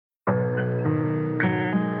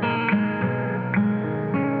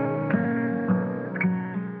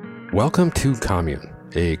Welcome to Commune,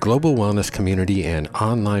 a global wellness community and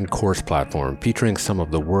online course platform featuring some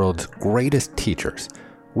of the world's greatest teachers.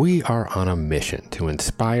 We are on a mission to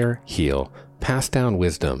inspire, heal, pass down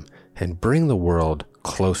wisdom, and bring the world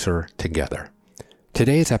closer together.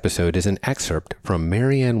 Today's episode is an excerpt from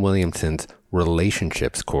Marianne Williamson's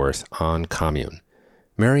Relationships course on Commune.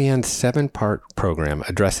 Marianne's 7-part program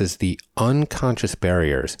addresses the unconscious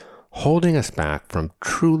barriers holding us back from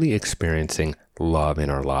truly experiencing love in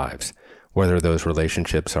our lives, whether those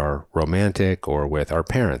relationships are romantic or with our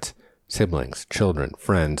parents, siblings, children,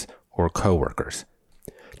 friends, or coworkers.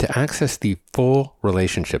 To access the full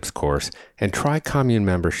Relationships course and try Commune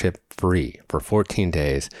membership free for 14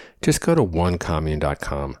 days, just go to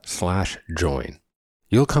onecommune.com/join.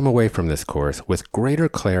 You'll come away from this course with greater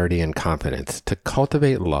clarity and confidence to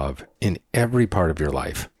cultivate love in every part of your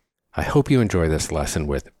life. I hope you enjoy this lesson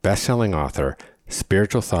with best-selling author,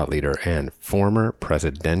 spiritual thought leader, and former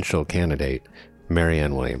presidential candidate,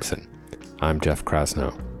 Marianne Williamson. I'm Jeff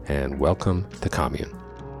Krasno, and welcome to Commune.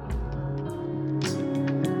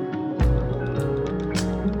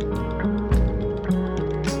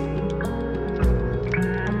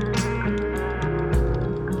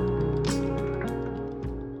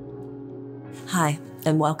 Hi,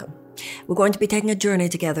 and welcome. We're going to be taking a journey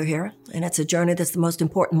together here, and it's a journey that's the most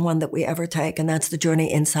important one that we ever take, and that's the journey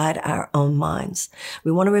inside our own minds.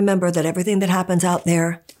 We want to remember that everything that happens out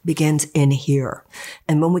there begins in here.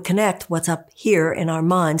 And when we connect what's up here in our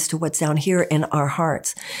minds to what's down here in our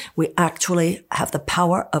hearts, we actually have the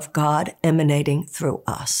power of God emanating through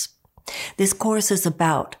us. This course is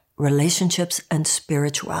about relationships and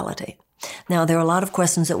spirituality. Now, there are a lot of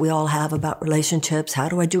questions that we all have about relationships. How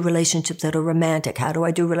do I do relationships that are romantic? How do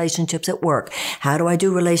I do relationships at work? How do I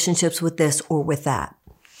do relationships with this or with that?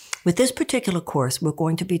 With this particular course, we're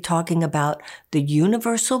going to be talking about the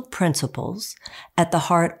universal principles at the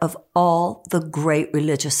heart of all the great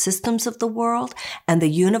religious systems of the world and the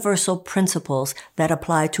universal principles that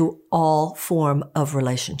apply to all form of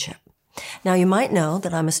relationship. Now, you might know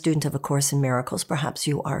that I'm a student of A Course in Miracles. Perhaps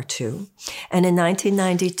you are too. And in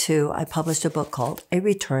 1992, I published a book called A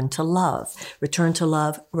Return to Love. Return to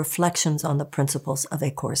Love, Reflections on the Principles of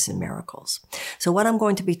A Course in Miracles. So what I'm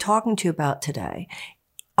going to be talking to you about today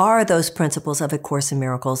are those principles of A Course in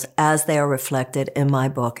Miracles as they are reflected in my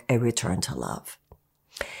book, A Return to Love.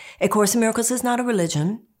 A Course in Miracles is not a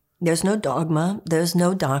religion. There's no dogma, there's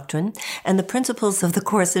no doctrine, and the principles of the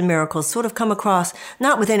Course in Miracles sort of come across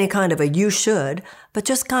not with any kind of a you should, but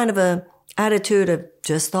just kind of a attitude of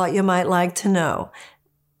just thought you might like to know.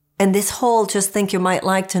 And this whole just think you might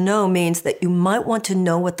like to know means that you might want to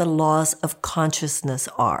know what the laws of consciousness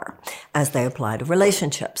are as they apply to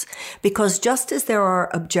relationships. Because just as there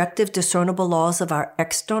are objective discernible laws of our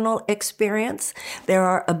external experience, there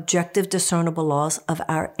are objective discernible laws of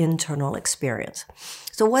our internal experience.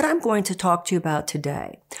 So what I'm going to talk to you about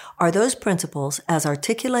today are those principles as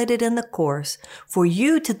articulated in the course for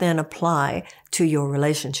you to then apply to your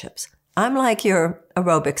relationships. I'm like your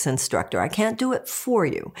aerobics instructor. I can't do it for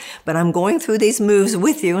you, but I'm going through these moves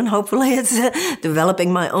with you, and hopefully it's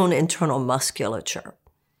developing my own internal musculature.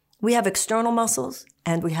 We have external muscles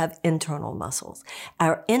and we have internal muscles.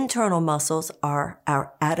 Our internal muscles are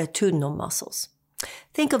our attitudinal muscles.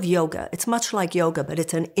 Think of yoga. It's much like yoga, but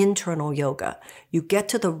it's an internal yoga. You get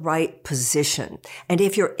to the right position. And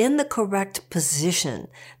if you're in the correct position,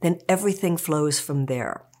 then everything flows from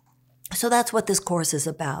there. So that's what this course is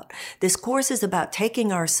about. This course is about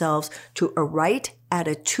taking ourselves to a right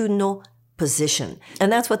attitudinal position.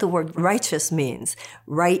 And that's what the word righteous means,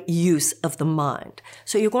 right use of the mind.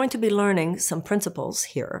 So you're going to be learning some principles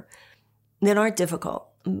here that aren't difficult,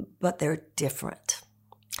 but they're different.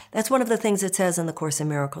 That's one of the things it says in the Course in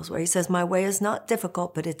Miracles, where he says, my way is not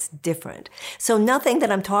difficult, but it's different. So nothing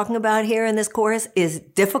that I'm talking about here in this course is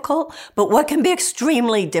difficult, but what can be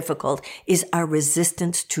extremely difficult is our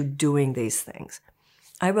resistance to doing these things.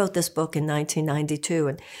 I wrote this book in 1992,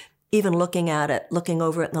 and even looking at it, looking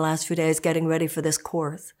over it in the last few days, getting ready for this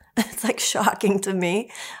course, it's like shocking to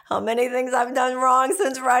me how many things I've done wrong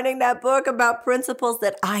since writing that book about principles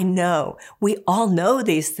that I know. We all know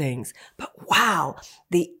these things, but wow,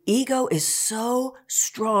 the ego is so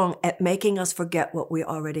strong at making us forget what we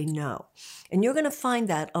already know. And you're going to find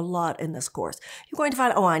that a lot in this course. You're going to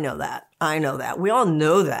find, oh, I know that. We all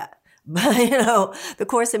know that. But, the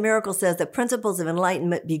Course in Miracles says that principles of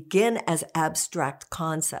enlightenment begin as abstract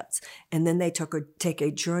concepts, and then they take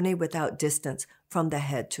a journey without distance from the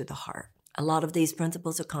head to the heart. A lot of these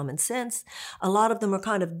principles are common sense. A lot of them are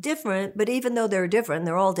kind of different, but even though they're different,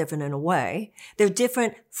 they're all different in a way. They're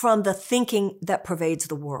different from the thinking that pervades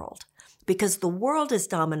the world. because the world is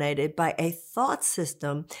dominated by a thought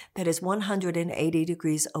system that is 180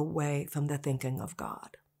 degrees away from the thinking of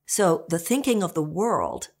God. So the thinking of the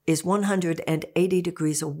world is 180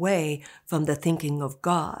 degrees away from the thinking of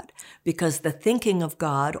God, because the thinking of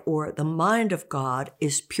God, or the mind of God,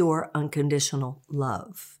 is pure unconditional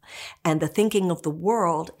love. And the thinking of the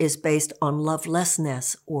world is based on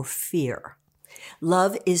lovelessness or fear.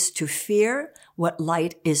 Love is to fear what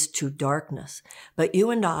light is to darkness. But you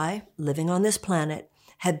and I, living on this planet,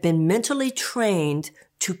 have been mentally trained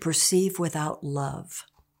to perceive without love.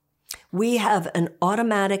 We have an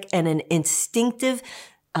automatic and an instinctive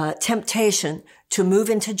temptation to move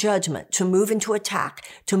into judgment, to move into attack,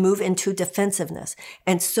 to move into defensiveness.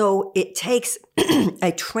 And so it takes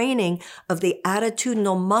a training of the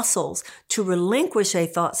attitudinal muscles to relinquish a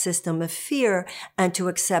thought system of fear and to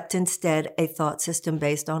accept instead a thought system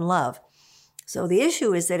based on love. So the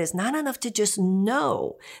issue is that it's not enough to just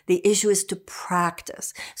know. The issue is to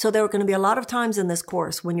practice. So there are going to be a lot of times in this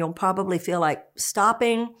course when you'll probably feel like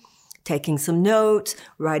stopping, taking some notes,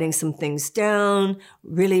 writing some things down,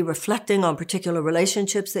 really reflecting on particular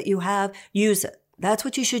relationships that you have. Use it. That's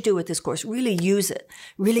what you should do with this course. Really use it.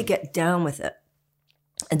 Really get down with it.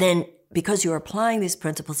 And then, because you're applying these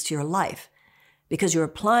principles to your life, because you're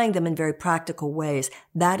applying them in very practical ways,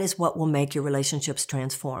 that is what will make your relationships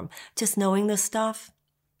transform. Just knowing this stuff,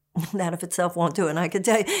 that of itself won't do it. And I can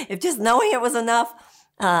tell you, if just knowing it was enough,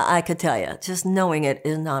 I could tell you, just knowing it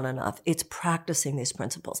is not enough. It's practicing these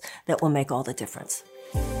principles that will make all the difference.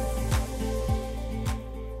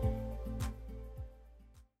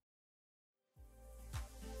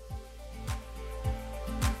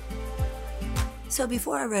 So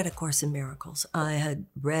before I read A Course in Miracles, I had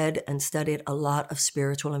read and studied a lot of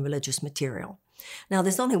spiritual and religious material. Now,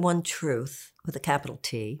 there's only one truth with a capital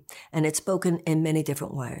T, and it's spoken in many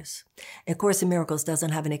different ways. A Course in Miracles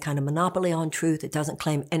doesn't have any kind of monopoly on truth. It doesn't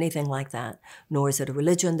claim anything like that, nor is it a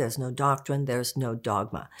religion. There's no doctrine. There's no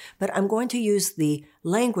dogma. But I'm going to use the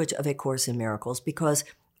language of A Course in Miracles because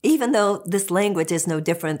even though this language is no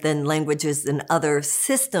different than languages in other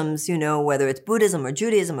systems, you know, whether it's Buddhism or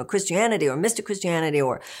Judaism or Christianity or mystic Christianity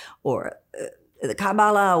or the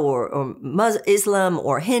Kabbalah or Islam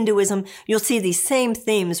or Hinduism, you'll see these same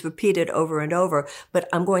themes repeated over and over. But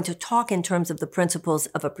I'm going to talk in terms of the principles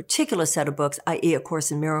of a particular set of books, i.e. A Course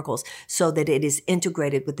in Miracles, so that it is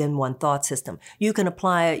integrated within one thought system. You can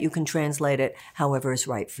apply it, you can translate it, however is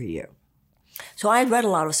right for you. So I had read a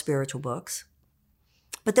lot of spiritual books,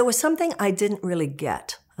 but there was something I didn't really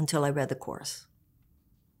get until I read the Course.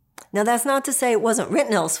 Now, that's not to say it wasn't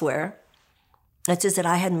written elsewhere. It's just that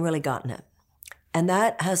I hadn't really gotten it. And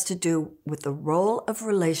that has to do with the role of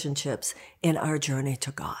relationships in our journey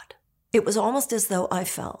to God. It was almost as though I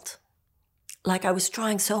felt like I was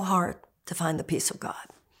trying so hard to find the peace of God.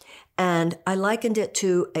 And I likened it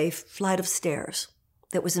to a flight of stairs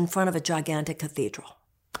that was in front of a gigantic cathedral.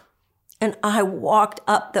 And I walked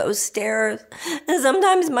up those stairs, and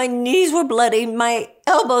sometimes my knees were bloody, my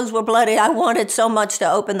elbows were bloody. I wanted so much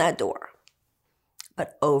to open that door.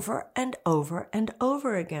 But over and over and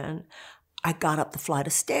over again, I got up the flight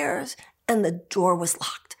of stairs and the door was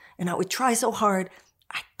locked. And I would try so hard,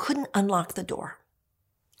 I couldn't unlock the door.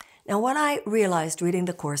 Now, what I realized reading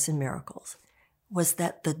the Course in Miracles was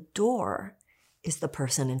that the door is the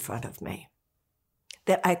person in front of me.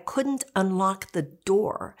 That I couldn't unlock the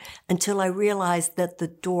door until I realized that the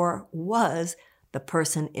door was the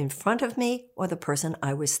person in front of me or the person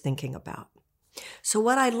I was thinking about. So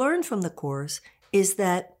what I learned from the Course is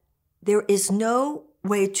that there is no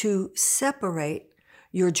way to separate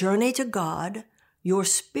your journey to God, your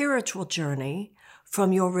spiritual journey,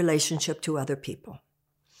 from your relationship to other people.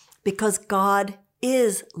 Because God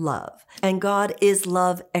is love, and God is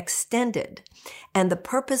love extended. And the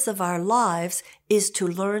purpose of our lives is to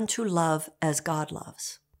learn to love as God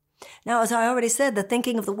loves. Now, as I already said, the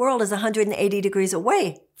thinking of the world is 180 degrees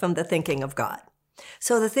away from the thinking of God.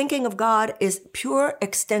 So the thinking of God is pure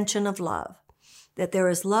extension of love. That there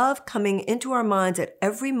is love coming into our minds at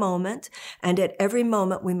every moment, and at every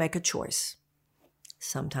moment we make a choice.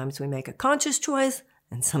 Sometimes we make a conscious choice,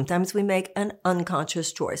 and sometimes we make an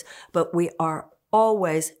unconscious choice, but we are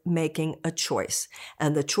always making a choice.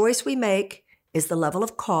 And the choice we make is the level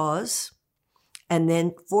of cause, and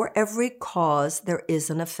then for every cause, there is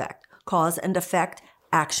an effect. Cause and effect,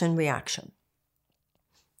 action, reaction.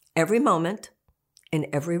 Every moment, in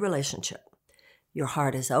every relationship. Your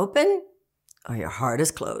heart is open, or your heart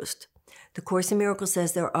is closed. The Course in Miracles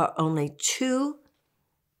says there are only two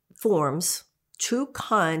forms, two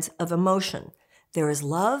kinds of emotion. There is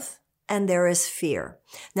love and there is fear.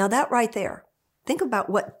 Now that right there Think about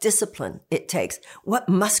what discipline it takes, what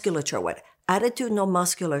musculature, what attitudinal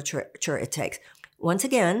musculature it takes. Once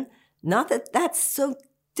again, not that that's so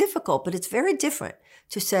difficult, but it's very different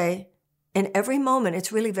to say, in every moment,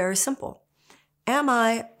 it's really very simple. Am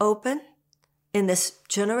I open in this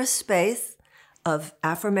generous space of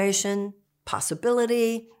affirmation,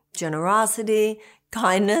 possibility, generosity,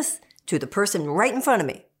 kindness to the person right in front of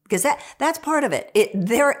me? Because that's part of it.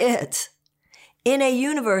 They're it. In a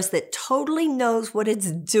universe that totally knows what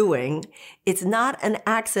it's doing, it's not an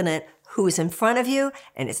accident who's in front of you,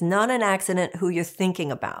 and it's not an accident who you're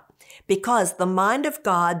thinking about. Because the mind of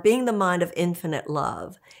God, being the mind of infinite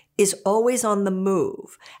love, is always on the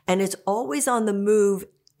move. And it's always on the move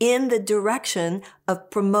in the direction of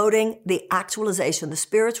promoting the actualization, the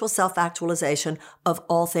spiritual self-actualization of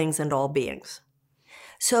all things and all beings.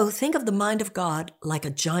 So think of the mind of God like a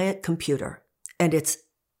giant computer, and it's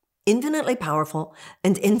infinitely powerful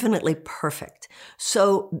and infinitely perfect.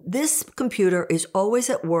 So this computer is always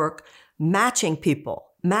at work matching people,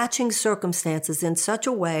 matching circumstances in such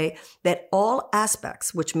a way that all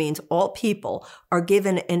aspects, which means all people, are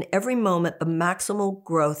given in every moment the maximal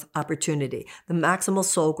growth opportunity, the maximal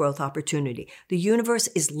soul growth opportunity. The universe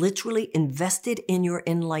is literally invested in your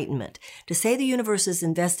enlightenment. To say the universe is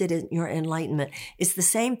invested in your enlightenment is the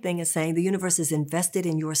same thing as saying the universe is invested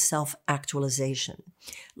in your self-actualization.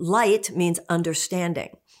 Light means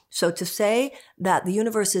understanding. So to say that the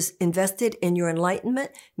universe is invested in your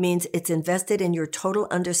enlightenment means it's invested in your total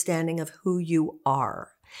understanding of who you are.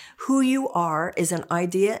 Who you are is an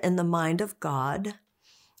idea in the mind of God.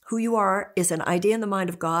 Who you are is an idea in the mind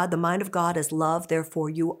of God. The mind of God is love. Therefore,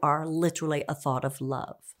 you are literally a thought of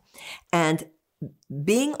love. And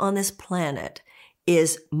being on this planet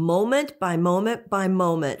is moment by moment by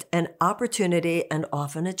moment an opportunity and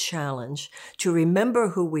often a challenge to remember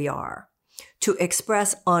who we are, to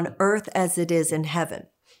express on earth as it is in heaven.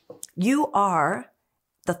 You are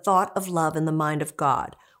the thought of love in the mind of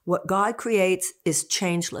God. What God creates is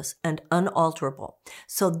changeless and unalterable.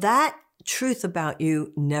 So that truth about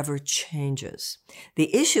you never changes.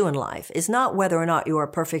 The issue in life is not whether or not you are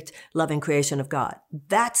a perfect, loving creation of God.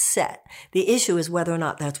 That's set. The issue is whether or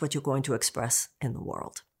not that's what you're going to express in the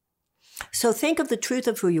world. So think of the truth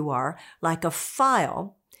of who you are like a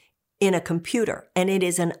file in a computer, and it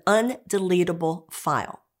is an undeletable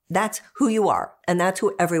file. That's who you are, and that's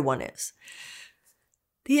who everyone is.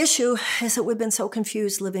 The issue is that we've been so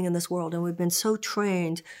confused living in this world, and we've been so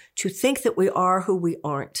trained to think that we are who we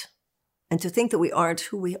aren't, and to think that we aren't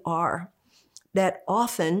who we are, that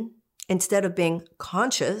often, instead of being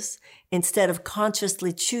conscious, instead of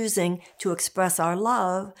consciously choosing to express our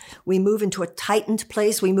love, we move into a tightened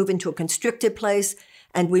place, we move into a constricted place,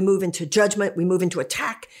 and we move into judgment, we move into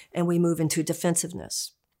attack, and we move into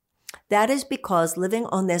defensiveness. That is because living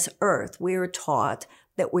on this earth, we are taught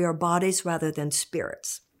that we are bodies rather than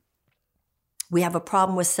spirits. We have a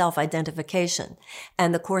problem with self-identification.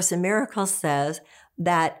 And the Course in Miracles says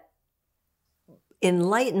that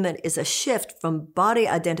enlightenment is a shift from body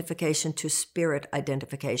identification to spirit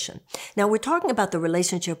identification. Now, we're talking about the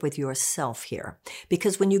relationship with yourself here,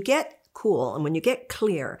 because when you get cool and when you get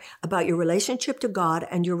clear about your relationship to God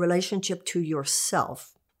and your relationship to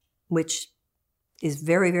yourself, which is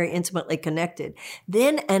very, very intimately connected,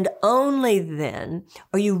 then and only then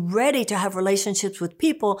are you ready to have relationships with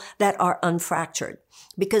people that are unfractured.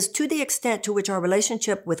 Because to the extent to which our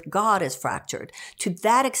relationship with God is fractured, to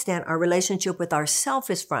that extent our relationship with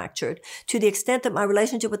ourself is fractured. To the extent that my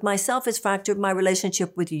relationship with myself is fractured, my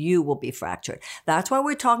relationship with you will be fractured. That's why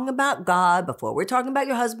we're talking about God before we're talking about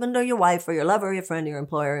your husband or your wife or your lover or your friend or your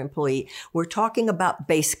employer or employee. We're talking about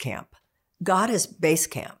base camp. God is base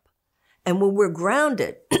camp. And when we're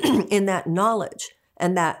grounded in that knowledge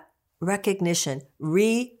and that recognition,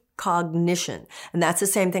 recognition, and that's the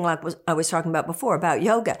same thing like I was talking about before about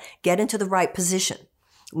yoga, get into the right position.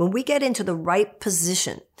 When we get into the right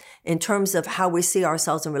position in terms of how we see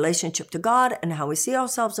ourselves in relationship to God and how we see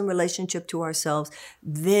ourselves in relationship to ourselves,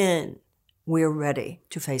 then we're ready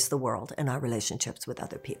to face the world and our relationships with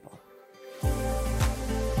other people.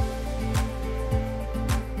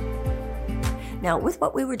 Now, with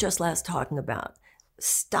what we were just last talking about,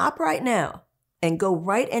 stop right now and go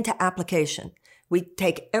right into application. We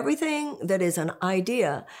take everything that is an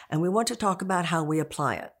idea and we want to talk about how we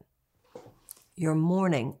apply it. Your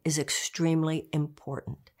morning is extremely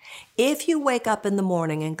important. If you wake up in the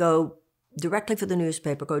morning and go directly for the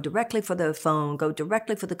newspaper, go directly for the phone, go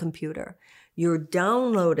directly for the computer, you're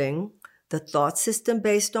downloading the thought system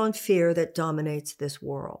based on fear that dominates this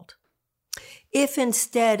world. If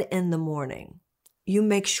instead in the morning, you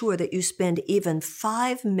make sure that you spend even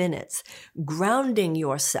 5 minutes grounding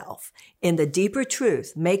yourself in the deeper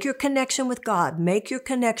truth. Make your connection with God. Make your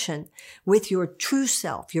connection with your true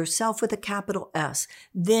self, yourself with a capital S.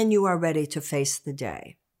 Then you are ready to face the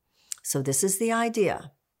day. So this is the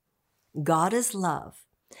idea. God is love.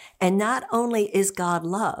 And not only is God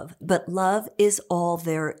love, but love is all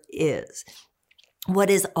there is. What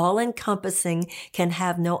is all-encompassing can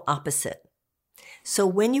have no opposite. So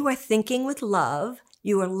when you are thinking with love,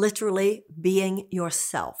 you are literally being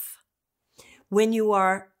yourself. When you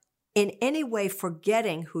are in any way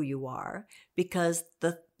forgetting who you are, because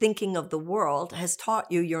the thinking of the world has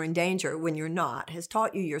taught you you're in danger when you're not, has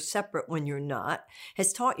taught you you're separate when you're not,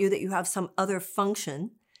 has taught you that you have some other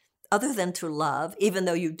function other than to love, even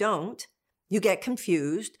though you don't, you get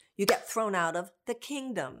confused, you get thrown out of the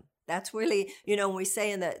kingdom. That's really, when we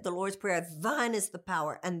say in the Lord's Prayer, thine is the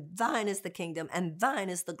power, and thine is the kingdom, and thine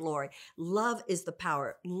is the glory. Love is the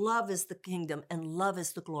power, love is the kingdom, and love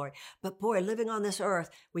is the glory. But boy, living on this earth,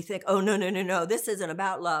 we think, oh, no, this isn't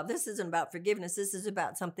about love. This isn't about forgiveness. This is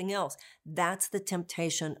about something else. That's the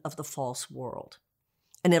temptation of the false world.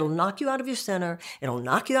 And it'll knock you out of your center. It'll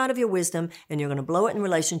knock you out of your wisdom, and you're going to blow it in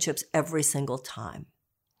relationships every single time.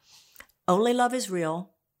 Only love is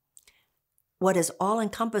real. What is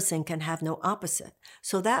all-encompassing can have no opposite.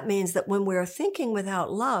 So that means that when we're thinking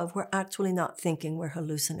without love, we're actually not thinking, we're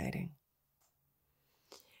hallucinating.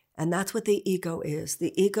 And that's what the ego is.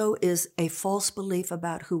 The ego is a false belief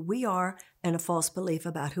about who we are and a false belief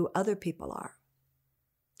about who other people are.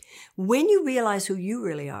 When you realize who you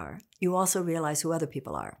really are, you also realize who other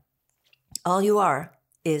people are. All you are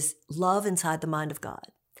is love inside the mind of God.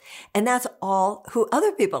 And that's all who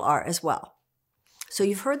other people are as well. So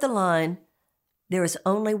you've heard the line, there is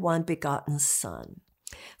only one begotten Son.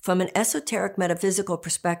 From an esoteric metaphysical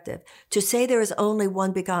perspective, to say there is only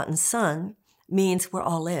one begotten Son means we're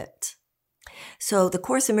all it. So the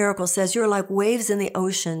Course in Miracles says you're like waves in the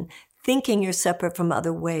ocean, thinking you're separate from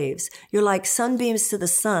other waves. You're like sunbeams to the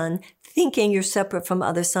sun, thinking you're separate from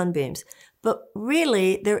other sunbeams. But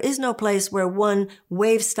really, there is no place where one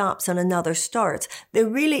wave stops and another starts. There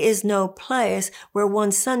really is no place where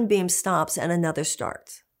one sunbeam stops and another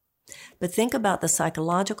starts. But think about the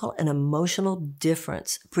psychological and emotional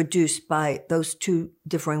difference produced by those two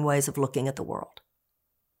differing ways of looking at the world.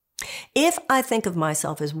 If I think of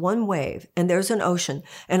myself as one wave and there's an ocean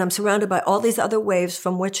and I'm surrounded by all these other waves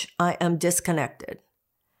from which I am disconnected,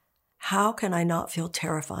 how can I not feel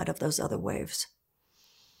terrified of those other waves?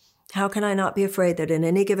 How can I not be afraid that in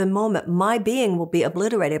any given moment, my being will be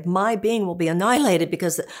obliterated, my being will be annihilated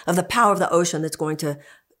because of the power of the ocean that's going to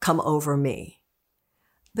come over me?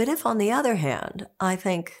 But if, on the other hand, I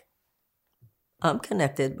think I'm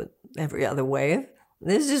connected with every other wave,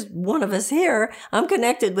 there's just one of us here, I'm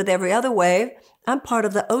connected with every other wave, I'm part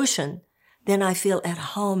of the ocean, then I feel at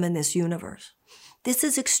home in this universe. This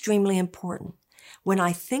is extremely important. When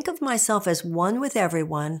I think of myself as one with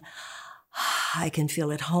everyone, I can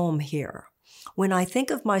feel at home here. When I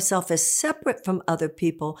think of myself as separate from other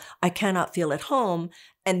people, I cannot feel at home.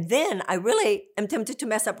 And then I really am tempted to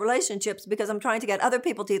mess up relationships because I'm trying to get other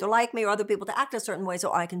people to either like me or other people to act a certain way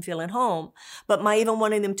so I can feel at home. But my even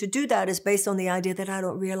wanting them to do that is based on the idea that I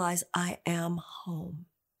don't realize I am home.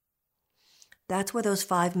 That's where those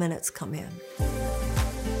 5 minutes come in.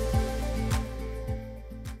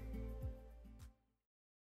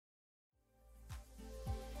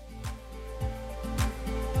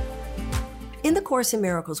 In the Course in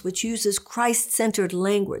Miracles, which uses Christ-centered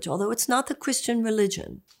language, although it's not the Christian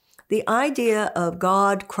religion, the idea of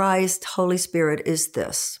God, Christ, Holy Spirit is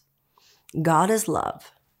this. God is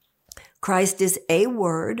love. Christ is a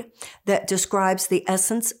word that describes the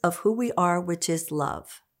essence of who we are, which is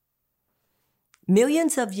love.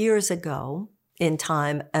 Millions of years ago, in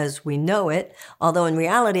time as we know it, although in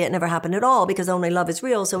reality it never happened at all because only love is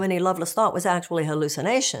real, so any loveless thought was actually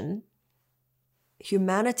hallucination,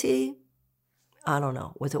 humanity, I don't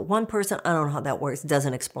know. Was it one person? I don't know how that works. It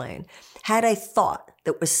doesn't explain. Had a thought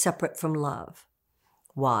that was separate from love.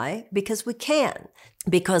 Why? Because we can.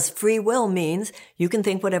 Because free will means you can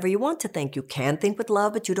think whatever you want to think. You can think with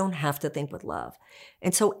love, but you don't have to think with love.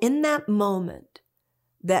 And so in that moment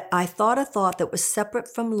that I thought a thought that was separate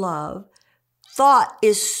from love, thought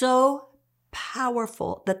is so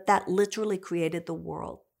powerful that that literally created the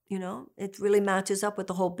world. You know, it really matches up with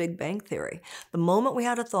the whole Big Bang Theory. The moment we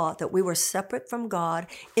had a thought that we were separate from God,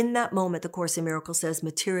 in that moment, the Course in Miracles says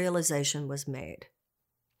materialization was made.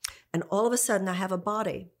 And all of a sudden, I have a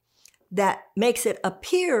body that makes it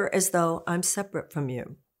appear as though I'm separate from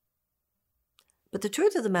you. But the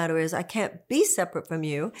truth of the matter is I can't be separate from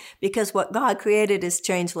you because what God created is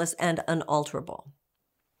changeless and unalterable.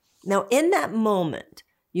 Now, in that moment,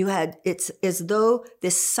 it's as though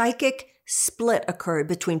this psychic split occurred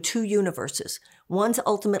between two universes. One's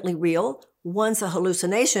ultimately real, one's a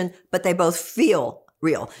hallucination, but they both feel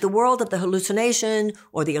real. The world of the hallucination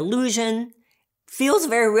or the illusion feels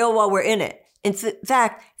very real while we're in it. In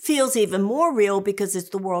fact, feels even more real because it's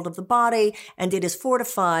the world of the body and it is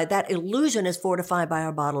fortified. That illusion is fortified by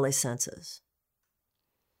our bodily senses.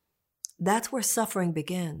 That's where suffering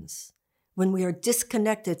begins, when we are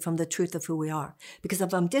disconnected from the truth of who we are. Because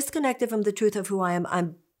if I'm disconnected from the truth of who I am,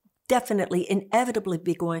 I'm definitely, inevitably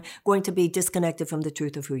going to be disconnected from the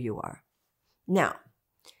truth of who you are. Now,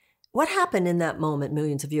 what happened in that moment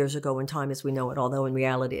millions of years ago in time as we know it, although in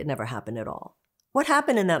reality it never happened at all? What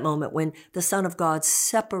happened in that moment when the Son of God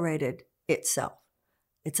separated itself?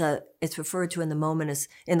 It's referred to in the moment as,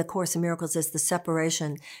 in the Course in Miracles, as the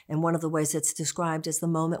separation. And one of the ways it's described is the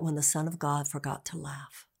moment when the Son of God forgot to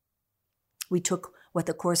laugh. We took what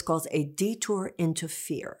the Course calls a detour into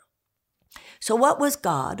fear. So what was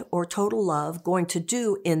God, or total love, going to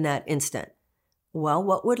do in that instant? Well,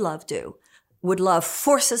 what would love do? Would love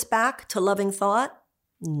force us back to loving thought?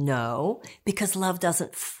 No, because love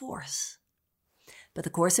doesn't force. But the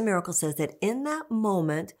Course in Miracles says that in that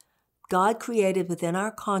moment, God created within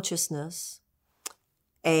our consciousness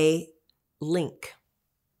a link.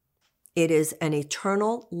 It is an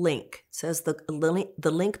eternal link. It says the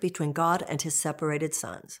link between God and his separated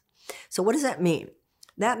sons. So what does that mean?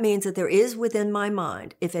 That means that there is within my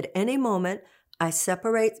mind, if at any moment I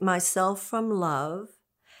separate myself from love,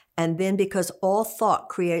 and then because all thought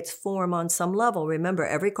creates form on some level, remember,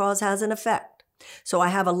 every cause has an effect. So I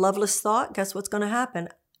have a loveless thought. Guess what's going to happen?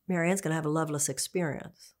 Marianne's going to have a loveless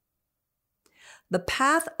experience. The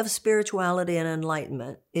path of spirituality and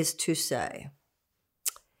enlightenment is to say,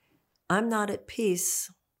 I'm not at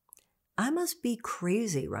peace. I must be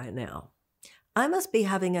crazy right now. I must be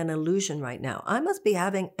having an illusion right now. I must be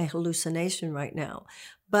having a hallucination right now.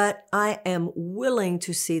 But I am willing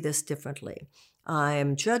to see this differently.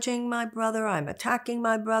 I'm judging my brother. I'm attacking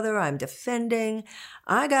my brother. I'm defending.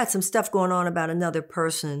 I got some stuff going on about another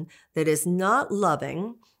person that is not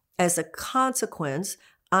loving. As a consequence,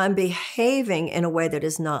 I'm behaving in a way that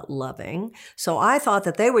is not loving. So I thought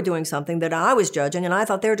that they were doing something that I was judging, and I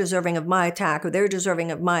thought they're deserving of my attack or they're deserving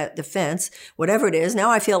of my defense, whatever it is. Now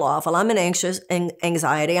I feel awful. I'm in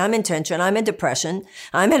anxiety. I'm in tension. I'm in depression.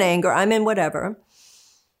 I'm in anger. I'm in whatever.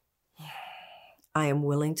 I am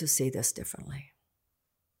willing to see this differently.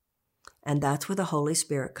 And that's where the Holy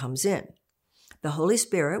Spirit comes in. The Holy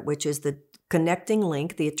Spirit, which is the connecting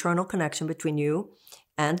link, the eternal connection between you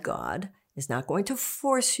and God, is not going to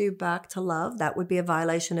force you back to love. That would be a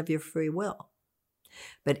violation of your free will.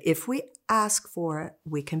 But if we ask for it,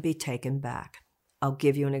 we can be taken back. I'll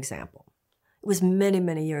give you an example. It was many,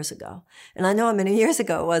 many years ago. And I know how many years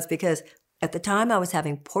ago it was because at the time I was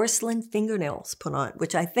having porcelain fingernails put on,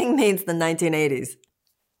 which I think means the 1980s.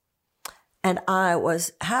 And I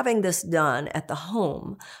was having this done at the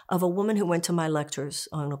home of a woman who went to my lectures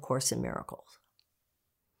on A Course in Miracles.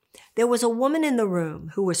 There was a woman in the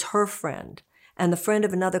room who was her friend and the friend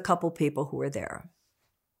of another couple people who were there.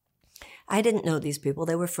 I didn't know these people.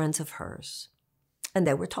 They were friends of hers. And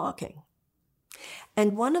they were talking.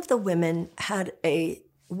 And one of the women had a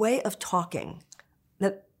way of talking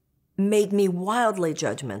that made me wildly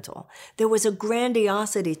judgmental. There was a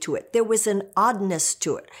grandiosity to it. There was an oddness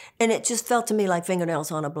to it. And it just felt to me like fingernails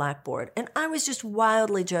on a blackboard. And I was just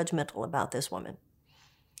wildly judgmental about this woman.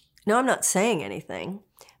 Now, I'm not saying anything,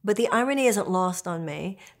 but the irony isn't lost on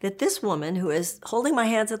me that this woman who is holding my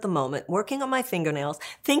hands at the moment, working on my fingernails,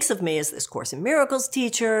 thinks of me as this Course in Miracles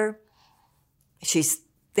teacher. She's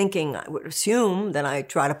thinking, I would assume, that I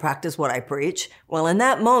try to practice what I preach. Well, in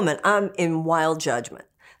that moment, I'm in wild judgment.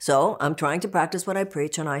 So I'm trying to practice what I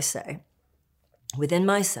preach, and I say, within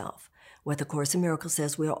myself, what the Course in Miracles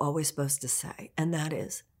says we are always supposed to say, and that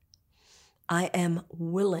is, I am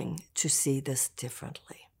willing to see this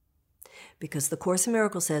differently. Because the Course in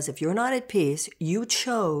Miracles says, if you're not at peace, you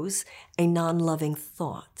chose a non-loving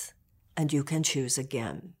thought, and you can choose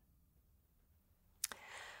again.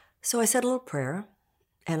 So I said a little prayer,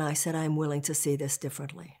 and I said, I'm willing to see this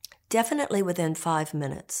differently. Definitely within 5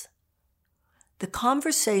 minutes, the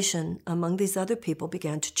conversation among these other people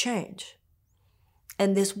began to change.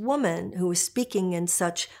 And this woman who was speaking in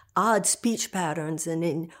such odd speech patterns and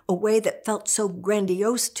in a way that felt so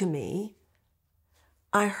grandiose to me,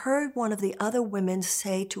 I heard one of the other women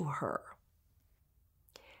say to her,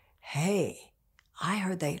 hey, I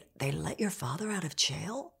heard they let your father out of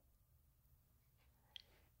jail?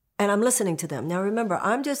 And I'm listening to them. Now remember,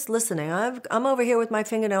 I'm just listening. I'm over here with my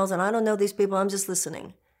fingernails and I don't know these people. I'm just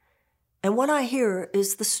listening. And what I hear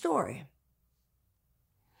is the story.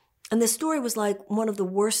 And the story was like one of the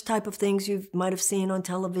worst type of things you might have seen on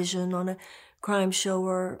television, on a crime show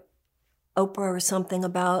or Oprah or something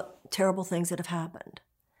about terrible things that have happened.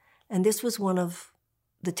 And this was one of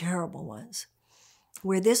the terrible ones,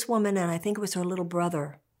 where this woman, and I think it was her little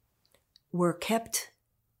brother, were kept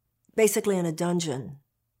basically in a dungeon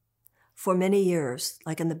for many years,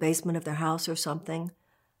 like in the basement of their house or something,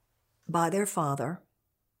 by their father.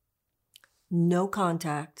 No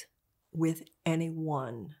contact with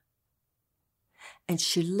anyone. And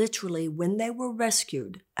she literally, when they were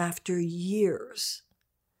rescued after years,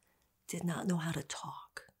 did not know how to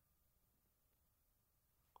talk.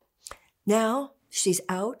 Now she's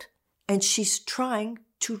out and she's trying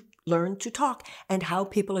to learn to talk and how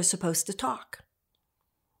people are supposed to talk.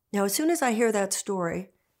 Now, as soon as I hear that story,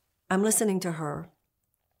 I'm listening to her.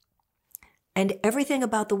 And everything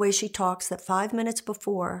about the way she talks that 5 minutes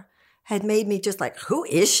before had made me just like, who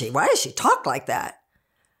is she? Why does she talk like that?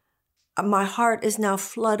 My heart is now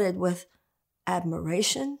flooded with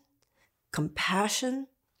admiration, compassion,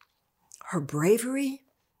 her bravery,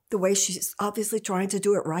 the way she's obviously trying to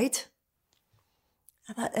do it right.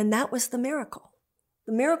 And that was the miracle.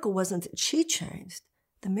 The miracle wasn't that she changed.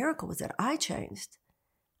 The miracle was that I changed.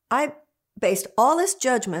 I based all this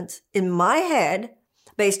judgment in my head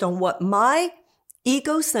based on what my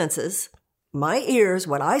ego senses, my ears,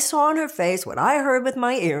 what I saw on her face, what I heard with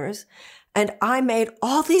my ears, and I made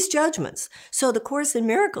all these judgments. So the Course in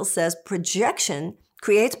Miracles says projection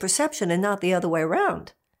creates perception and not the other way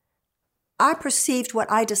around. I perceived what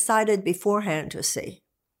I decided beforehand to see.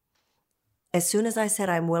 As soon as I said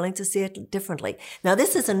I'm willing to see it differently. Now,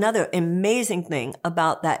 this is another amazing thing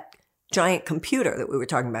about that giant computer that we were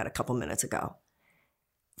talking about a couple minutes ago.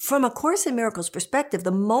 From a Course in Miracles perspective,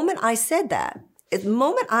 the moment I said that, the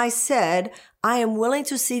moment I said, I am willing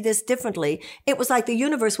to see this differently, it was like the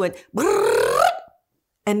universe went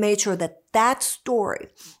and made sure that that story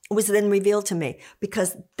was then revealed to me,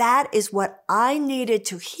 because that is what I needed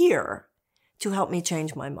to hear to help me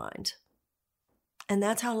change my mind. And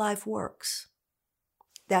that's how life works.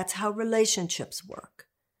 That's how relationships work.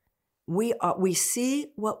 We see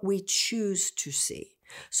what we choose to see.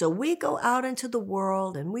 So we go out into the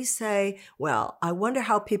world and we say, well, I wonder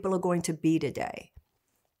how people are going to be today.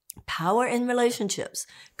 Power in relationships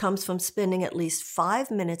comes from spending at least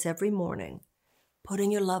 5 minutes every morning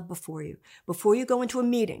putting your love before you go into a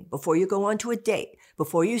meeting, before you go onto a date,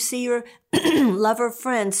 before you see your lover,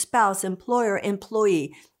 friend, spouse, employer,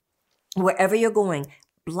 employee, wherever you're going.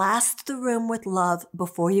 Blast the room with love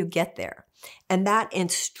before you get there. And that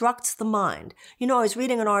instructs the mind. You know, I was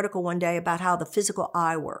reading an article one day about how the physical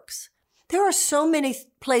eye works. There are so many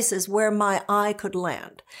places where my eye could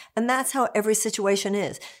land. And that's how every situation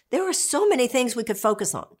is. There are so many things we could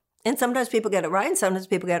focus on. And sometimes people get it right and sometimes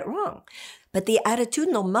people get it wrong. But the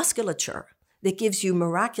attitudinal musculature that gives you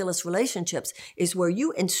miraculous relationships is where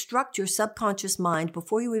you instruct your subconscious mind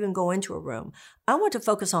before you even go into a room. I want to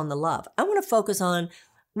focus on the love. I want to focus on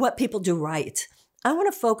what people do right. I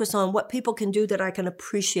want to focus on what people can do that I can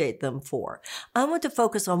appreciate them for. I want to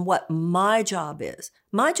focus on what my job is.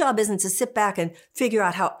 My job isn't to sit back and figure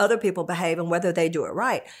out how other people behave and whether they do it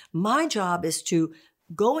right. My job is to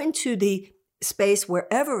go into the space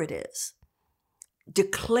wherever it is,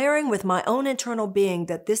 declaring with my own internal being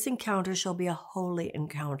that this encounter shall be a holy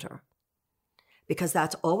encounter. Because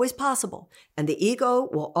that's always possible. And the ego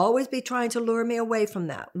will always be trying to lure me away from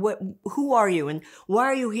that. Who are you? And why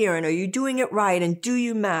are you here? And are you doing it right? And do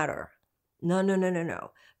you matter?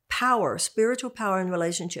 No. Power, spiritual power in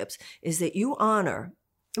relationships is that you honor.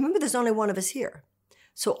 Remember, there's only one of us here.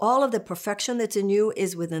 So all of the perfection that's in you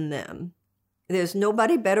is within them. There's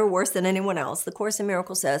nobody better or worse than anyone else. The Course in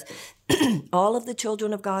Miracles says, all of the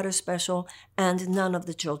children of God are special and none of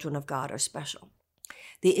the children of God are special.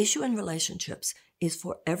 The issue in relationships is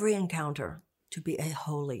for every encounter to be a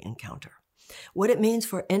holy encounter. What it means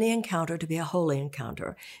for any encounter to be a holy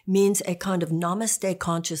encounter means a kind of namaste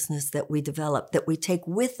consciousness that we develop, that we take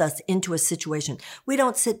with us into a situation. We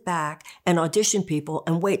don't sit back and audition people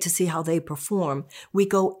and wait to see how they perform. We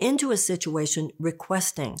go into a situation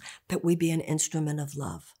requesting that we be an instrument of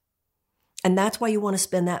love. And that's why you want to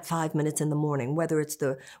spend that 5 minutes in the morning, whether it's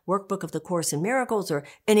the workbook of the Course in Miracles or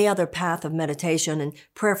any other path of meditation and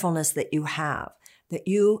prayerfulness that you have, that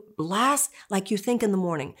you blast like you think in the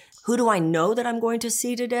morning. Who do I know that I'm going to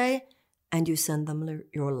see today? And you send them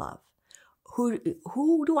your love.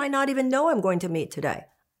 Who do I not even know I'm going to meet today?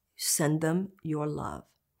 Send them your love.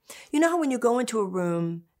 You know how when you go into a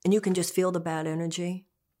room and you can just feel the bad energy?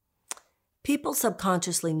 People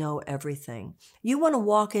subconsciously know everything. You want to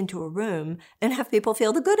walk into a room and have people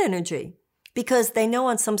feel the good energy because they know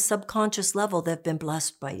on some subconscious level they've been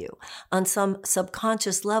blessed by you. On some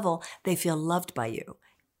subconscious level, they feel loved by you.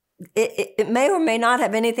 It may or may not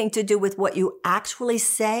have anything to do with what you actually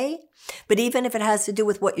say, but even if it has to do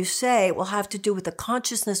with what you say, it will have to do with the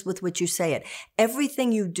consciousness with which you say it.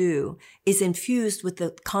 Everything you do is infused with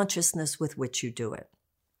the consciousness with which you do it.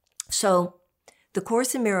 So the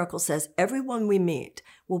Course in Miracles says everyone we meet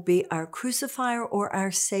will be our crucifier or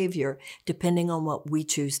our savior, depending on what we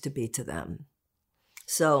choose to be to them.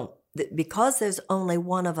 So because there's only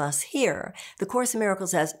one of us here, the Course in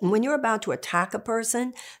Miracles says, when you're about to attack a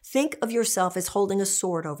person, think of yourself as holding a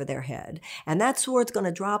sword over their head. And that sword's going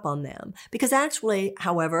to drop on them. Because actually,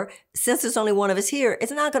 however, since there's only one of us here,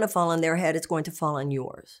 it's not going to fall on their head. It's going to fall on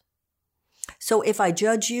yours. So if I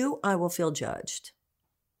judge you, I will feel judged.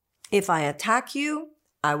 If I attack you,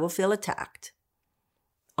 I will feel attacked.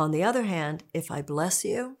 On the other hand, if I bless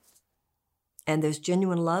you, and there's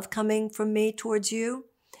genuine love coming from me towards you,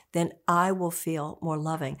 then I will feel more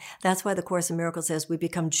loving. That's why the Course in Miracles says we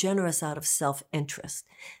become generous out of self-interest.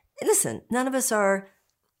 Listen, none of us are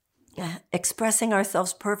expressing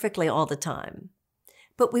ourselves perfectly all the time,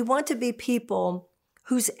 but we want to be people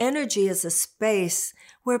whose energy is a space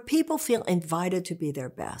where people feel invited to be their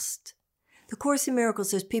best. The Course in Miracles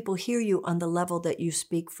says people hear you on the level that you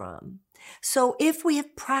speak from. So if we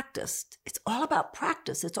have practiced, it's all about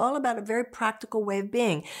practice. It's all about a very practical way of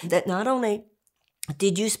being, that not only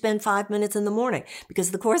did you spend 5 minutes in the morning,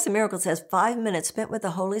 because the Course in Miracles says 5 minutes spent with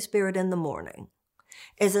the Holy Spirit in the morning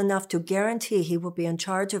is enough to guarantee He will be in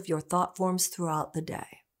charge of your thought forms throughout the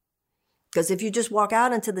day. Because if you just walk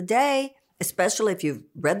out into the day, especially if you've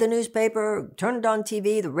read the newspaper, turned on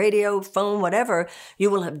TV, the radio, phone, whatever, you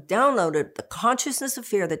will have downloaded the consciousness of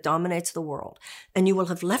fear that dominates the world, and you will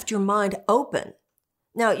have left your mind open.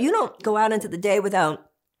 Now, you don't go out into the day without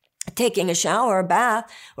taking a shower, a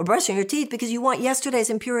bath, or brushing your teeth because you want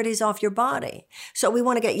yesterday's impurities off your body. So we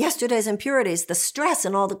want to get yesterday's impurities, the stress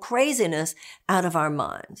and all the craziness out of our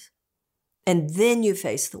minds. And then you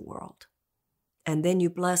face the world. And then you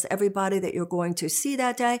bless everybody that you're going to see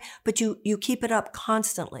that day, but you keep it up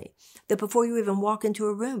constantly. That before you even walk into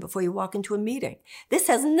a room, before you walk into a meeting, this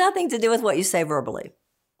has nothing to do with what you say verbally.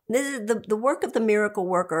 This is the work of the miracle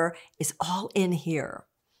worker is all in here.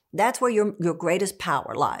 That's where your greatest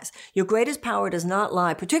power lies. Your greatest power does not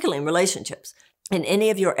lie, particularly in relationships, in any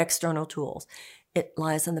of your external tools. It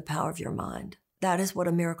lies in the power of your mind. That is what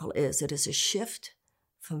a miracle is. It is a shift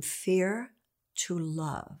from fear to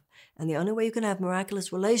love. And the only way you can have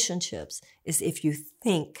miraculous relationships is if you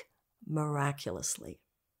think miraculously.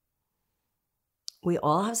 We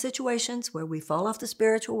all have situations where we fall off the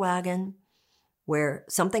spiritual wagon, where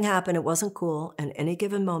something happened, it wasn't cool, and any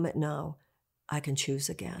given moment, no, I can choose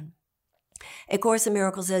again. A Course in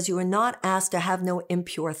Miracles says you are not asked to have no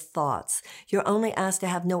impure thoughts. You're only asked to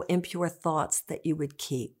have no impure thoughts that you would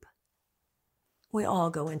keep. We all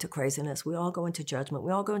go into craziness. We all go into judgment.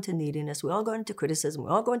 We all go into neediness. We all go into criticism. We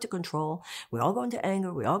all go into control. We all go into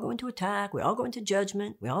anger. We all go into attack. We all go into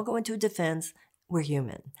judgment. We all go into defense. We're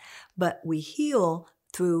human. But we heal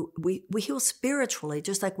we heal spiritually,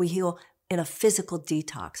 just like we heal in a physical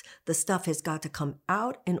detox. The stuff has got to come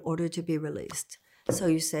out in order to be released. So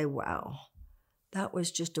you say, wow, that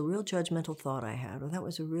was just a real judgmental thought I had, or that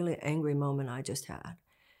was a really angry moment I just had.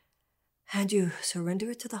 And you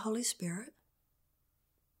surrender it to the Holy Spirit.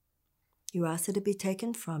 You ask it to be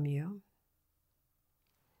taken from you.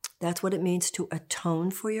 That's what it means to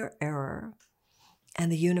atone for your error. And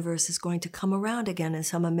the universe is going to come around again in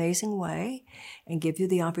some amazing way and give you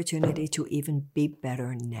the opportunity to even be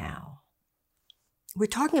better now. We're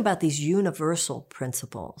talking about these universal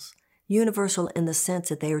principles, universal in the sense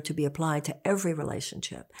that they are to be applied to every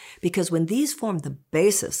relationship. Because when these form the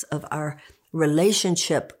basis of our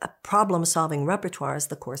relationship problem-solving repertoire, as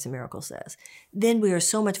the Course in Miracles says, then we are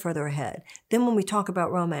so much further ahead. Then when we talk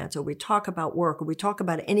about romance, or we talk about work, or we talk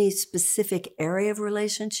about any specific area of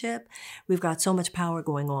relationship, we've got so much power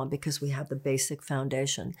going on because we have the basic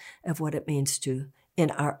foundation of what it means to,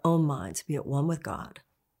 in our own minds, be at one with God,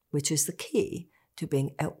 which is the key to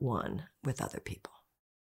being at one with other people.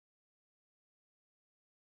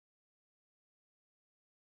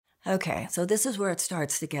 Okay, so this is where it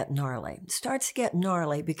starts to get gnarly. It starts to get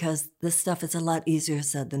gnarly because this stuff is a lot easier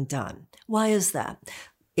said than done. Why is that?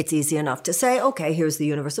 It's easy enough to say, okay, here's the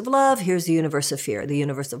universe of love, here's the universe of fear. The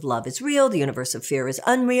universe of love is real, the universe of fear is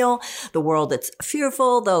unreal. The world that's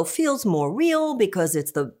fearful, though, feels more real because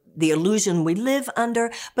it's the illusion we live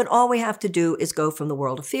under. But all we have to do is go from the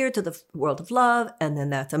world of fear to the world of love, and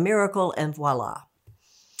then that's a miracle, and voila.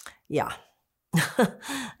 Yeah.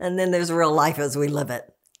 And then there's real life as we live it.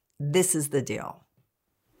 This is the deal.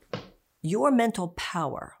 Your mental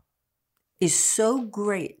power is so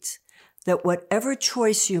great that whatever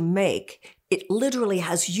choice you make, it literally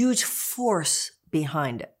has huge force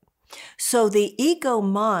behind it. So the ego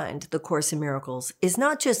mind, the Course in Miracles, is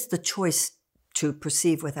not just the choice to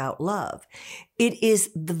perceive without love. It is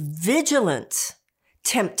the vigilant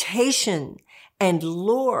temptation and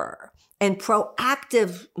lure and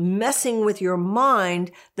proactive messing with your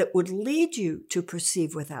mind that would lead you to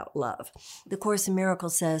perceive without love. The Course in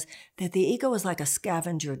Miracles says that the ego is like a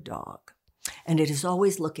scavenger dog, and it is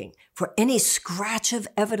always looking for any scratch of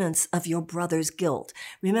evidence of your brother's guilt.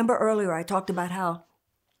 Remember earlier I talked about how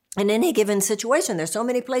in any given situation, there's so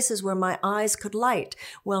many places where my eyes could light.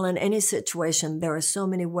 Well, in any situation, there are so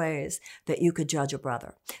many ways that you could judge a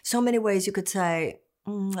brother. So many ways you could say,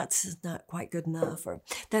 that's not quite good enough, or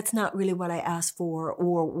that's not really what I asked for,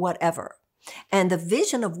 or whatever. And the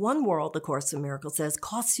vision of one world, the Course in Miracles says,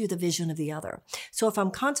 costs you the vision of the other. So if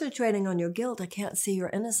I'm concentrating on your guilt, I can't see your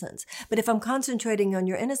innocence. But if I'm concentrating on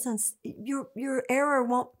your innocence, your error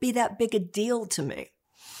won't be that big a deal to me.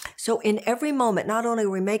 So in every moment, not only are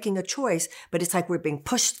we making a choice, but it's like we're being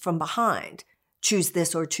pushed from behind. Choose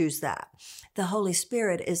this or choose that. The Holy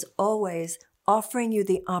Spirit is always offering you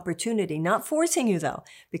the opportunity, not forcing you though,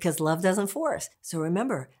 because love doesn't force. So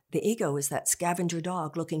remember, the ego is that scavenger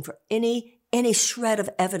dog looking for any shred of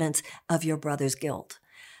evidence of your brother's guilt.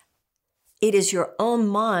 It is your own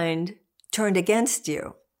mind turned against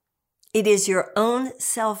you. It is your own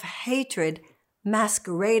self-hatred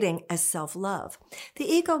masquerading as self-love. The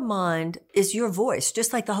ego mind is your voice,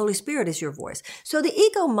 just like the Holy Spirit is your voice. So the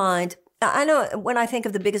ego mind, I know when I think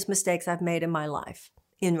of the biggest mistakes I've made in my life,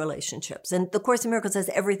 in relationships. And the Course in Miracles says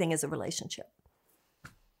everything is a relationship.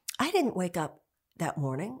 I didn't wake up that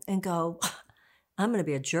morning and go, I'm going to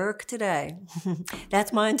be a jerk today.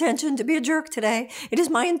 That's my intention, to be a jerk today. It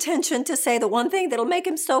is my intention to say the one thing that'll make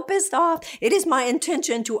him so pissed off. It is my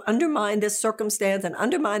intention to undermine this circumstance and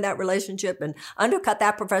undermine that relationship and undercut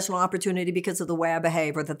that professional opportunity because of the way I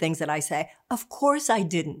behave or the things that I say. Of course I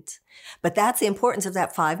didn't. But that's the importance of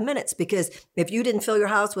that 5 minutes, because if you didn't fill your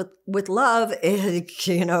house with love,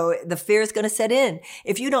 the fear is going to set in.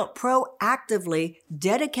 If you don't proactively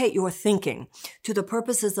dedicate your thinking to the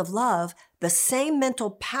purposes of love, the same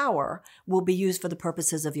mental power will be used for the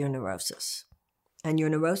purposes of your neurosis. And your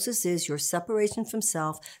neurosis is your separation from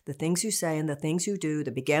self, the things you say and the things you do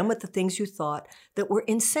that began with the things you thought that were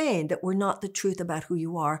insane, that were not the truth about who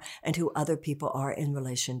you are and who other people are in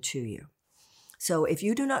relation to you. So if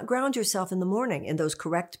you do not ground yourself in the morning in those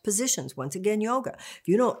correct positions, once again, yoga, if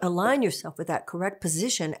you don't align yourself with that correct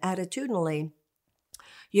position attitudinally,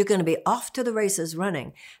 you're going to be off to the races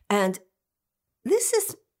running. And this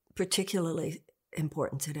is particularly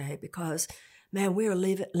important today because, man, we are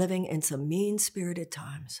living in some mean-spirited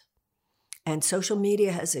times. And social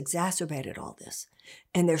media has exacerbated all this.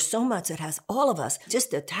 And there's so much that has all of us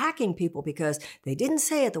just attacking people because they didn't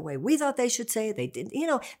say it the way we thought they should say it. They didn't,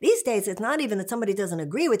 these days it's not even that somebody doesn't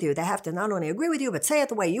agree with you. They have to not only agree with you, but say it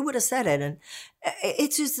the way you would have said it. And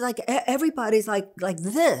it's just like everybody's like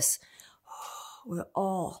this. We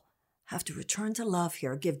all have to return to love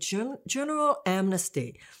here, give general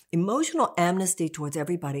amnesty, emotional amnesty towards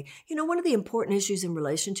everybody. One of the important issues in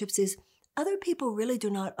relationships is other people really do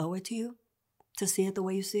not owe it to you to see it the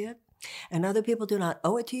way you see it. And other people do not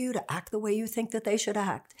owe it to you to act the way you think that they should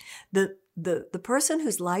act. The person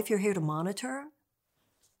whose life you're here to monitor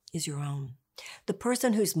is your own. The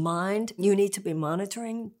person whose mind you need to be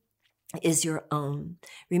monitoring is your own.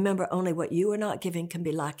 Remember, only what you are not giving can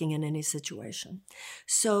be lacking in any situation.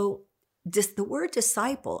 So the word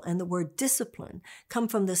disciple and the word discipline come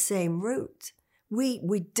from the same root.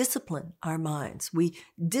 We discipline our minds. We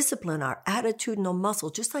discipline our attitudinal muscle,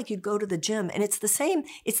 just like you'd go to the gym. And it's the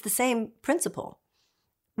same principle.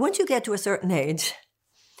 Once you get to a certain age,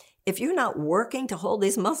 if you're not working to hold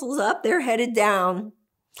these muscles up, they're headed down.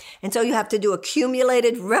 And so you have to do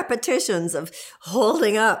accumulated repetitions of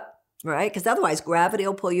holding up, right? Because otherwise gravity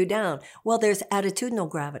will pull you down. Well, there's attitudinal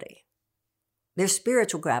gravity. There's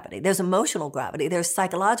spiritual gravity. There's emotional gravity. There's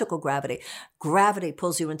psychological gravity. Gravity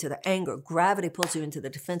pulls you into the anger. Gravity pulls you into the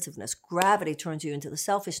defensiveness. Gravity turns you into the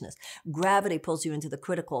selfishness. Gravity pulls you into the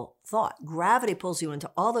critical thought. Gravity pulls you into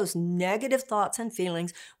all those negative thoughts and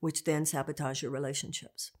feelings, which then sabotage your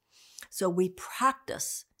relationships. So we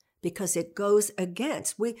practice because it goes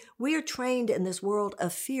against. We are trained in this world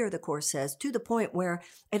of fear, the Course says, to the point where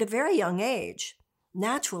at a very young age,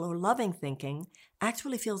 natural or loving thinking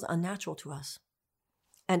actually feels unnatural to us.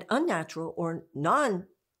 And unnatural or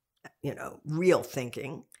real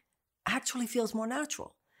thinking actually feels more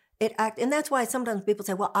natural. And that's why sometimes people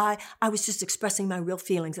say, well, I was just expressing my real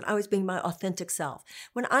feelings and I was being my authentic self.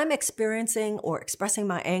 When I'm experiencing or expressing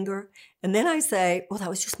my anger, and then I say, well, that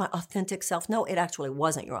was just my authentic self. No, it actually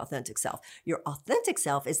wasn't your authentic self. Your authentic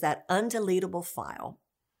self is that undeletable file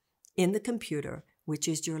in the computer, which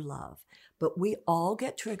is your love. But we all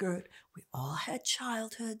get triggered. We all had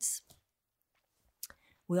childhoods.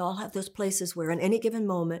 We all have those places where in any given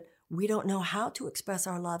moment, we don't know how to express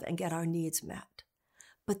our love and get our needs met.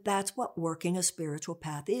 But that's what working a spiritual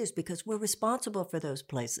path is, because we're responsible for those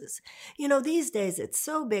places. These days it's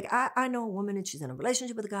so big. I know a woman and she's in a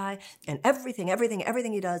relationship with a guy, and everything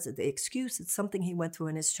he does, the excuse, it's something he went through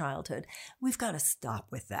in his childhood. We've got to stop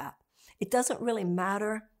with that. It doesn't really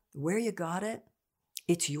matter where you got it.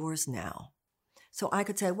 It's yours now. So I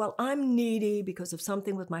could say, well, I'm needy because of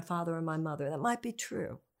something with my father or my mother. That might be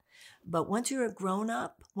true. But once you're a grown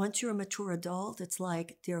up, once you're a mature adult, it's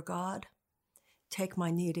like, dear God, take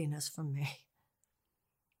my neediness from me.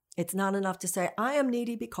 It's not enough to say, I am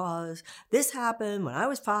needy because this happened when I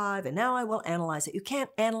was 5 and now I will analyze it. You can't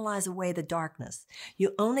analyze away the darkness.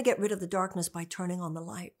 You only get rid of the darkness by turning on the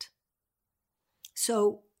light.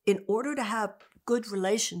 So in order to have good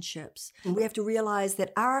relationships, we have to realize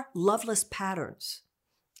that our loveless patterns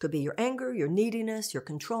could be your anger, your neediness, your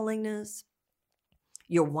controllingness,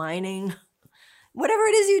 your whining, whatever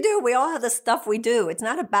it is you do. We all have the stuff we do. It's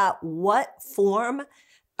not about what form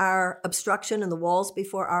our obstruction and the walls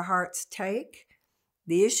before our hearts take.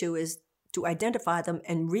 The issue is to identify them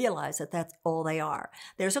and realize that that's all they are.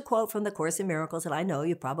 There's a quote from the Course in Miracles that I know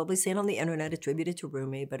you've probably seen on the internet attributed to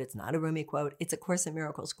Rumi, but it's not a Rumi quote. It's a Course in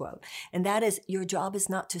Miracles quote. And that is, your job is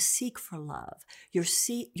not to seek for love.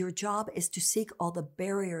 Your job is to seek all the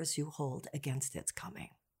barriers you hold against its coming.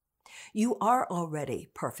 You are already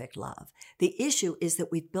perfect love. The issue is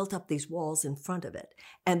that we've built up these walls in front of it.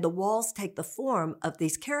 And the walls take the form of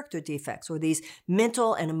these character defects or these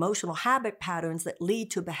mental and emotional habit patterns that lead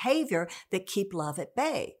to behavior that keep love at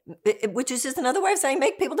bay, which is just another way of saying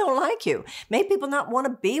make people don't like you, make people not want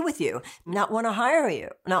to be with you, not want to hire you,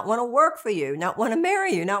 not want to work for you, not want to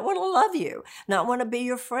marry you, not want to love you, not want to be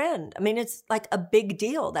your friend. I mean, it's like a big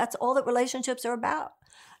deal. That's all that relationships are about.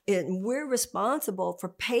 And we're responsible for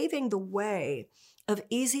paving the way of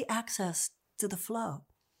easy access to the flow.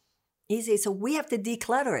 Easy. So we have to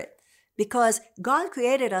declutter it because God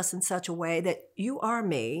created us in such a way that you are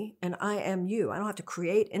me and I am you. I don't have to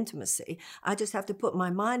create intimacy. I just have to put my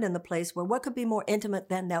mind in the place where what could be more intimate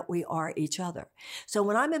than that we are each other. So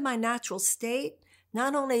when I'm in my natural state,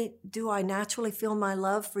 not only do I naturally feel my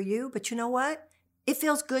love for you, but you know what? It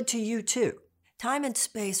feels good to you too. Time and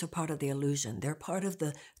space are part of the illusion. They're part of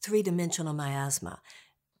the three-dimensional miasma.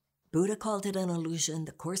 Buddha called it an illusion.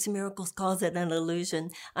 The Course in Miracles calls it an illusion.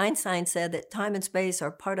 Einstein said that time and space are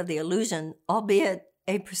part of the illusion, albeit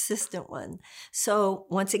a persistent one. So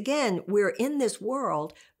once again, we're in this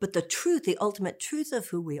world, but the truth, the ultimate truth of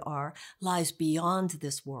who we are, lies beyond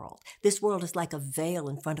this world. This world is like a veil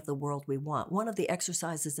in front of the world we want. One of the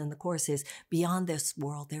exercises in the Course is, beyond this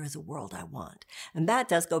world, there is a world I want. And that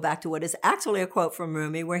does go back to what is actually a quote from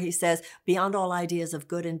Rumi, where he says, beyond all ideas of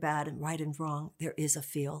good and bad and right and wrong, there is a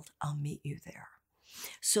field. I'll meet you there.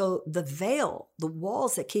 So the veil, the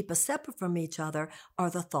walls that keep us separate from each other are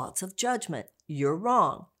the thoughts of judgment. You're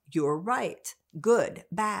wrong. You're right. Good,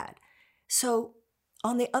 bad. So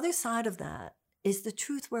on the other side of that is the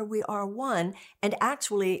truth where we are one. And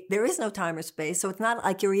actually, there is no time or space. So it's not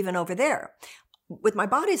like you're even over there. With my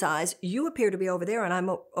body's eyes, you appear to be over there and I'm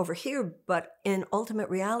over here. But in ultimate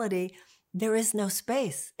reality, there is no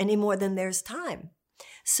space any more than there's time.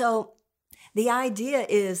 So the idea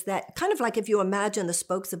is that kind of like if you imagine the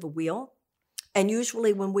spokes of a wheel, and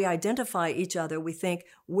usually when we identify each other, we think,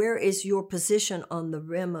 where is your position on the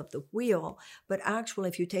rim of the wheel? But actually,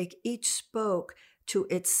 if you take each spoke to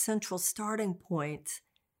its central starting point,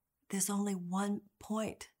 there's only one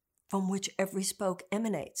point from which every spoke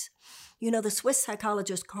emanates. You know, the Swiss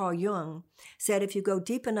psychologist Carl Jung said, if you go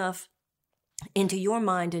deep enough into your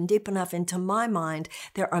mind and deep enough into my mind,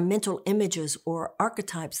 there are mental images or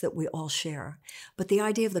archetypes that we all share. But the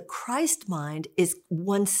idea of the Christ mind is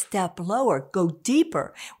one step lower, go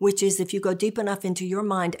deeper, which is if you go deep enough into your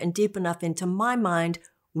mind and deep enough into my mind,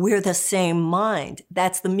 we're the same mind.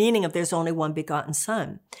 That's the meaning of there's only one begotten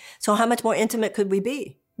Son. So how much more intimate could we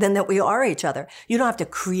be than that we are each other? You don't have to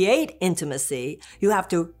create intimacy. You have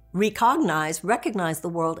to recognize the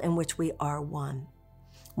world in which we are one.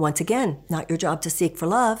 Once again, not your job to seek for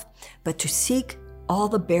love, but to seek all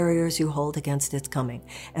the barriers you hold against its coming.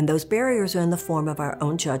 And those barriers are in the form of our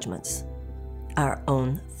own judgments, our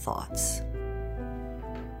own thoughts.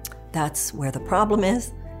 That's where the problem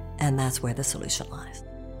is, and that's where the solution lies.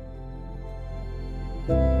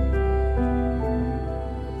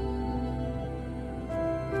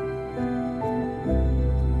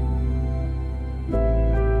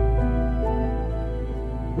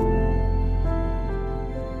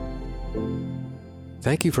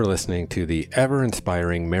 Thank you for listening to the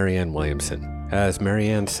ever-inspiring Marianne Williamson. As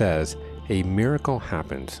Marianne says, a miracle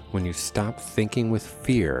happens when you stop thinking with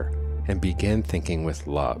fear and begin thinking with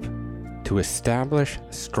love. To establish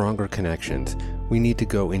stronger connections, we need to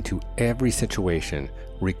go into every situation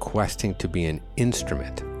requesting to be an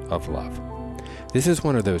instrument of love. This is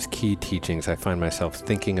one of those key teachings I find myself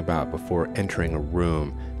thinking about before entering a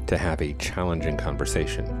room to have a challenging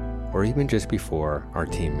conversation, or even just before our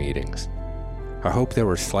team meetings. I hope there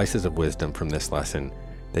were slices of wisdom from this lesson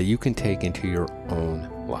that you can take into your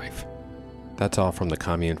own life. That's all from the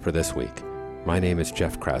commune for this week. My name is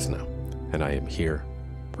Jeff Krasno, and I am here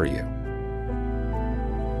for you.